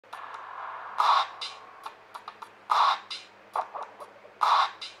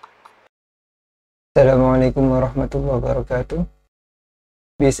Assalamualaikum warahmatullahi wabarakatuh.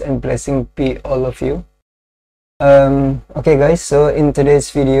 Peace and blessing be all of you. Okay guys, so in today's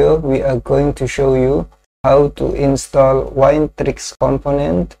video we are going to show you how to install Winetricks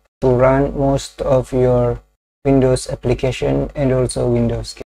component to run most of your Windows application and also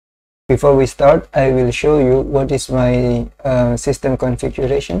Windows game. Before we start, I will show you what is my system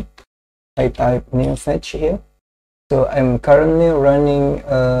configuration. I type new fetch here. So I'm currently running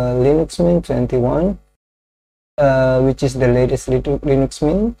linuxmint 21, which is the latest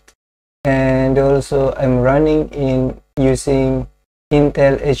linuxmint, and also I'm running in using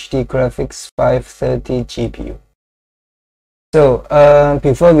Intel HD Graphics 530 GPU. So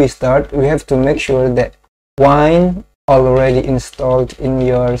before we start, we have to make sure that Wine already installed in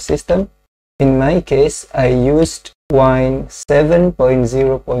your system. In my case, I used Wine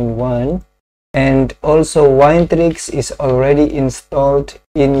 7.0.1, and also Winetricks is already installed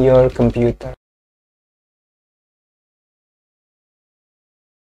in your computer.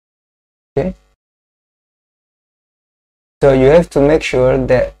 Okay, so you have to make sure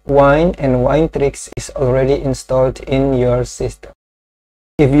that Wine and Winetricks is already installed in your system.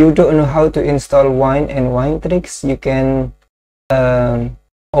 If you don't know how to install Wine and Winetricks, you can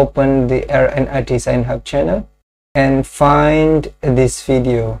open the RNA Design Hub channel and find this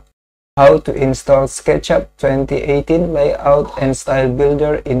video, how to install Sketchup 2018 layout and style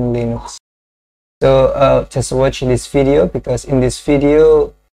builder in Linux. So just watch this video, because in this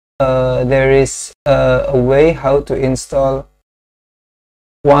video there is a way how to install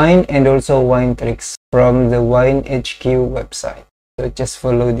Wine and also Winetricks from the Wine HQ website. So just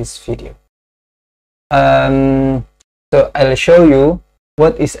follow this video. So I'll show you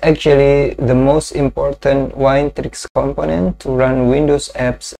what is actually the most important Winetricks component to run Windows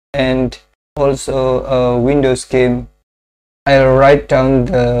apps and also Windows game. I'll write down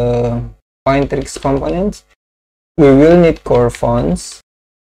the Winetricks components. We will need corefonts,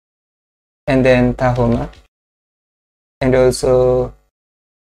 and then tahoma, and also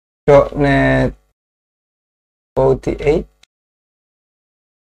 .NET 48,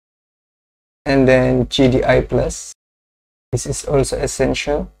 and then gdiplus. This is also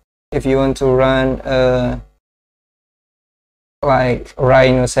essential if you want to run like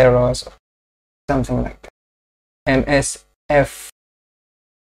rhinoceros or something like that.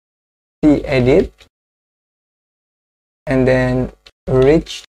 msftedit, and then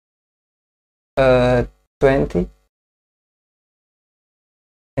reach 20,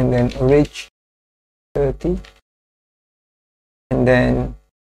 and then reach 30, and then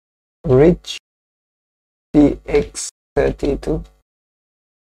reach px32,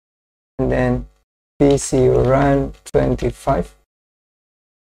 and then PC run 25,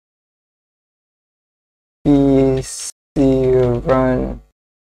 PC run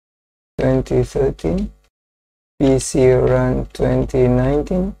 2013, PC run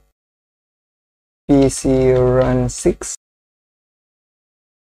 2019, PC run 6,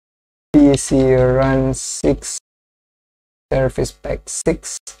 PC run 6 Service Pack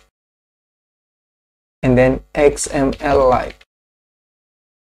 6, and then xmllite.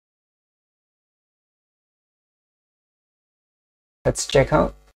 Let's check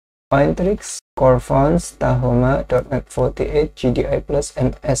out Winetricks, corefonts, tahoma, .NET 48, gdiplus,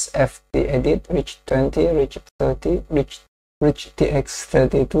 msftedit, reach 20, reach 30, reach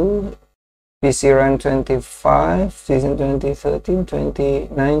tx32, PC run 25, season 2013,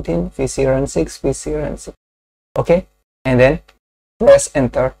 2019, PC run 6, PC run 6. Okay, and then press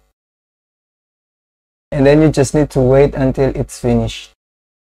enter. And then you just need to wait until it's finished.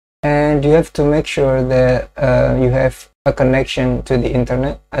 And you have to make sure that you have a connection to the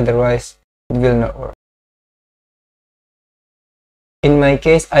internet, otherwise it will not work. In my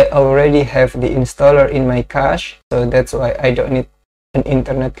case, I already have the installer in my cache, so that's why I don't need an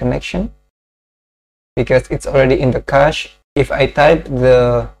internet connection, because it's already in the cache. If I type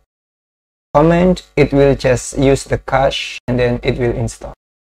the command, it will just use the cache and then it will install.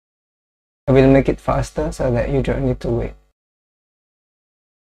 I will make it faster so that you don't need to wait.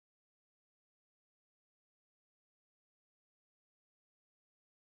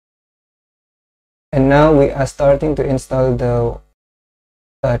 And now we are starting to install the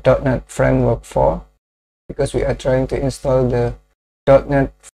 .NET Framework 4, because we are trying to install the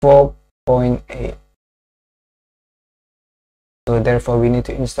 .NET 4.8. So therefore we need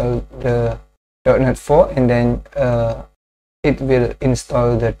to install the .NET 4, and then it will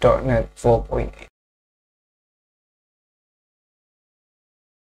install the .NET 4.8.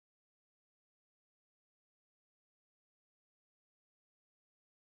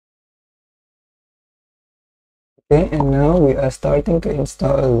 Okay, and now we are starting to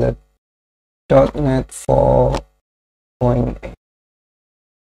install the .NET 4.8.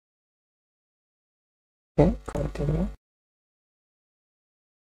 Okay, continue.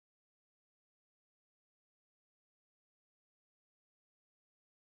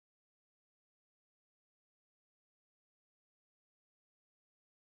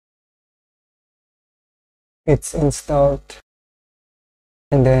 It's installed,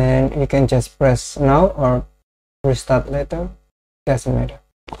 and then you can just press now or restart later, doesn't matter.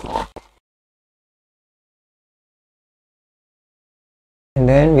 And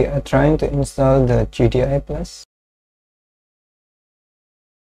then we are trying to install the gdiplus,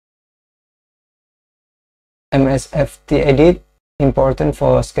 msftedit, important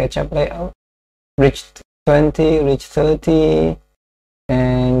for Sketchup layout, reach 20, reach 30,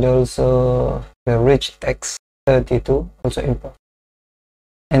 and also the rich text 32, also important.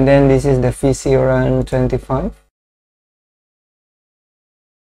 And then this is the VC run 25.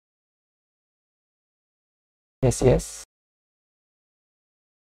 Yes.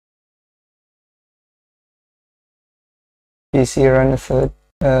 VC run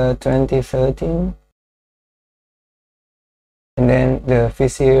 2013. And then the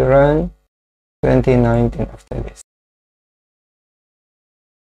VC run 2019 after this.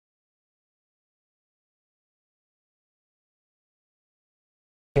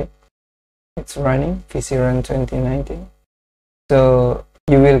 Okay, it's running VC run 2019. So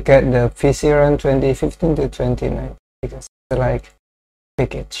you will get the VC run 2015 to 2019 because it's like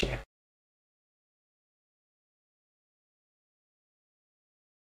package here.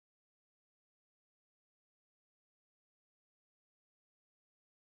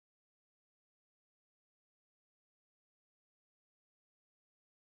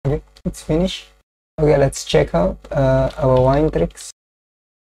 Okay, it's finished. Okay, let's check out our Winetricks.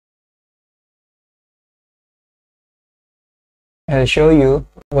 I'll show you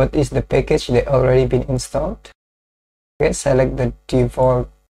what is the package that already been installed. Okay, select the default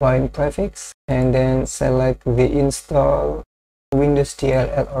wine prefix and then select the install Windows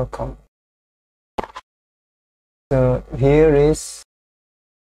DLL or comp. So here is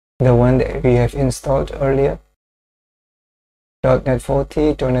the one that we have installed earlier. .NET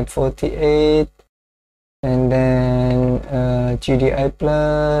 40, .NET 48, and then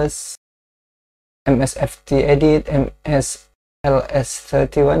gdiplus, msftedit,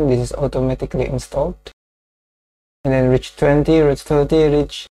 msls31. This is automatically installed. And then reach 20, reach 30,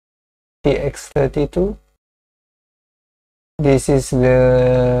 reach tx32. This is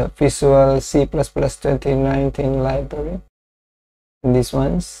the Visual C++ 2019 library. And these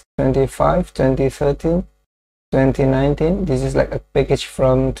ones 25, 2013, 2019. This is like a package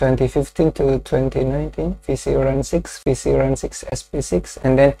from 2015 to 2019. VC run 6, VC run 6 SP6,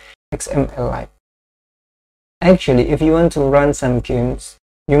 and then xmllite. Actually, if you want to run some games,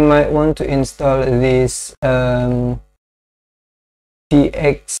 you might want to install this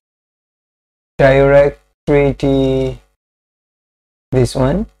DX Direct 3D, this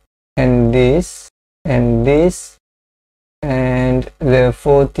one, and this, and this, and the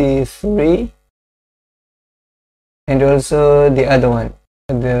 43, and also the other one,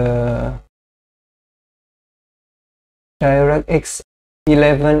 the DirectX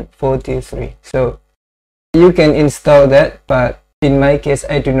 1143. So you can install that, but in my case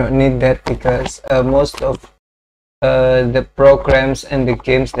I do not need that because most of the programs and the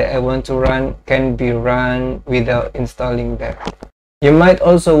games that I want to run can be run without installing that. You might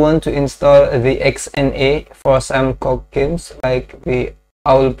also want to install the XNA for some code games like the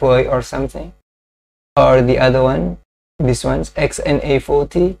Owlboy or something, or the other one, this one's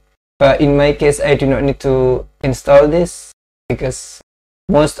XNA40. But in my case I do not need to install this because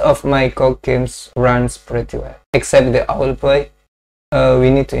most of my code games runs pretty well, except the Owlboy. We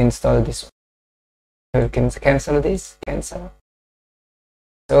need to install this one. So we can cancel this, cancel.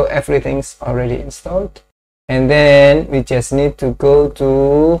 So everything's already installed. And then we just need to go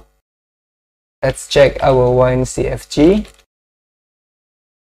to, let's check our wine CFG.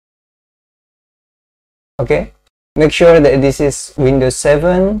 Okay, make sure that this is Windows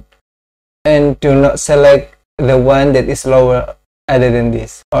 7 and do not select the one that is lower other than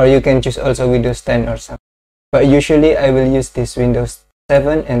this, or you can choose also Windows 10 or something. But usually I will use this Windows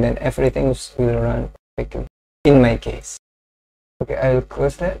 7 and then everything will run perfectly in my case. Okay, I will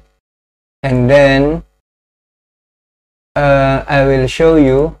close that, and then I will show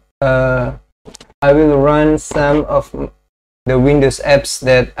you, I will run some of the Windows apps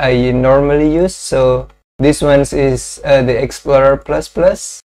that I normally use. So this one is the Explorer++.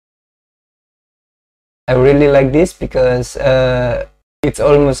 I really like this because it's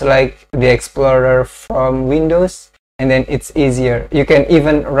almost like the Explorer from Windows, and then it's easier. You can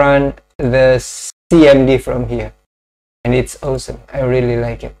even run the CMD from here, and it's awesome. I really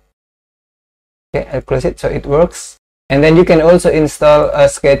like it. Okay, I'll close it so it works. And then you can also install a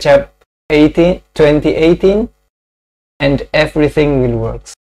Sketchup 2018 and everything will work.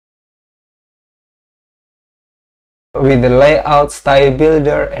 With the layout, style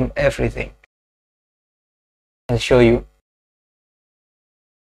builder and everything. I'll show you.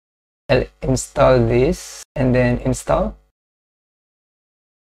 I'll install this and then install.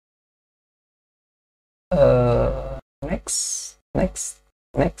 Next.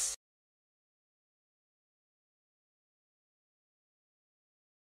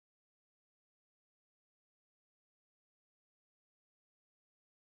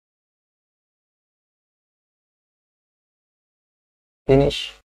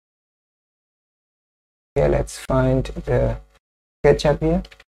 Finish. Okay, let's find the Sketchup here.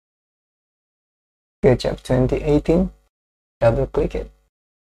 Sketchup 2018. Double click it.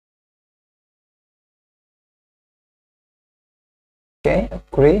 Okay,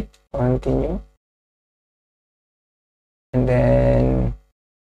 agree, continue, and then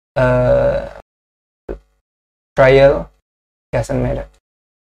trial, doesn't matter.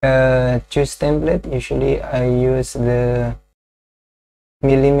 Choose template. Usually I use the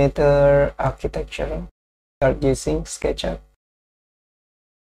millimeter architecture. Start using SketchUp.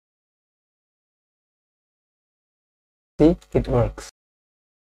 See, it works.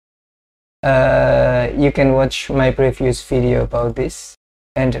 You can watch my previous video about this,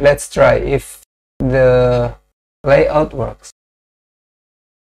 and let's try if the layout works.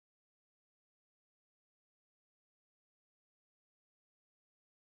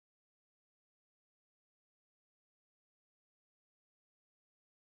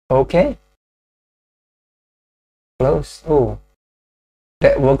 Okay, close. Oh,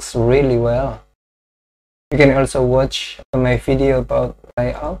 that works really well. You can also watch my video about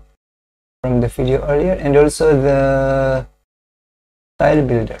layout from the video earlier, and also the style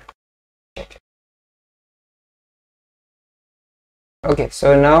builder. Okay,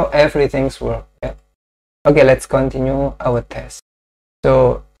 so now everything's work. Yeah. Okay, let's continue our test.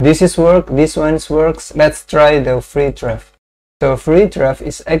 So this is work, this one's works. Let's try the FreeDraft. So FreeDraft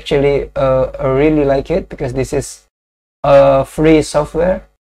is actually I really like it because this is a free software.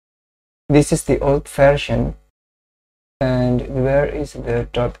 This is the old version, and where is the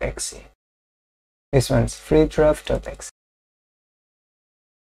 .exe? This one's FreeDraft.exe.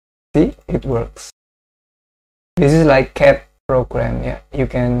 See, it works. This is like cat program. Yeah, you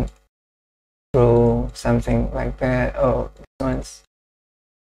can throw something like that. Oh, this one's,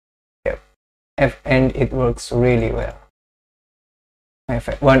 yep, and it works really well.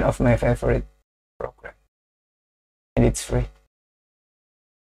 One of my favorite program, and it's free.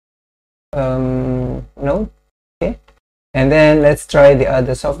 No, okay. And then let's try the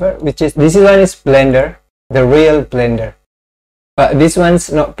other software, which is, this one is Blender, the real Blender. But this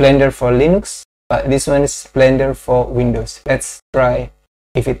one's not Blender for Linux, but this one is Blender for Windows. Let's try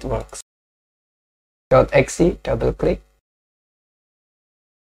if it works. .exe, double click.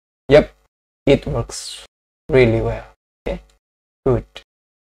 Yep, it works really well. Okay, good.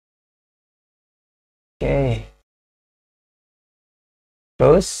 Okay,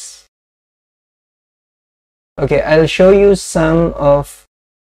 close. Okay, I'll show you some of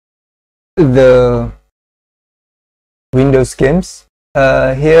the Windows games.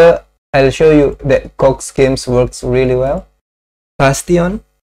 Here I'll show you that Cox games works really well. Bastion,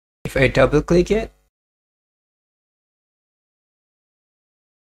 if I double click it,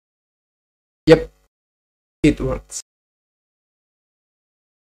 yep, it works.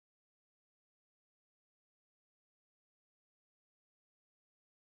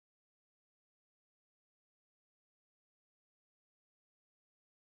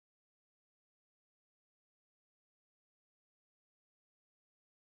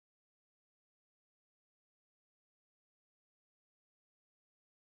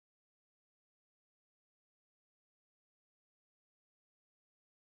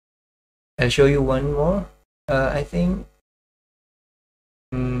 I'll show you one more. I think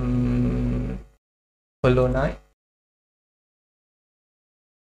Hollow Knight.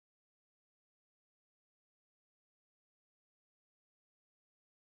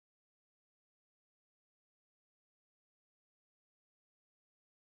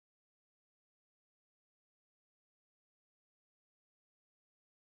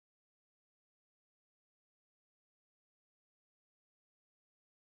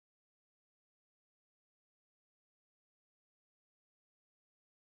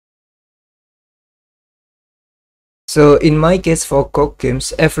 So in my case, for Coq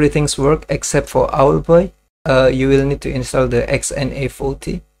games, everything's work except for Owlboy. You will need to install the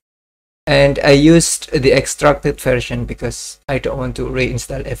XNA40. and I used the extracted version because I don't want to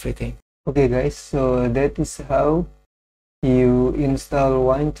reinstall everything. Okay guys, so that is how you install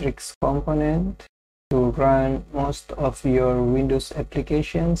Winetricks component to run most of your Windows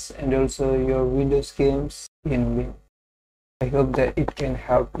applications and also your Windows games in Win. I hope that it can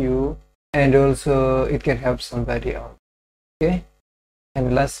help you and also it can help somebody else. Okay,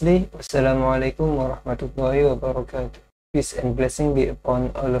 and lastly, wassalamualaikum warahmatullahi wabarakatuh. Peace and blessing be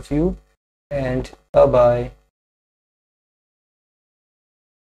upon all of you, and bye bye.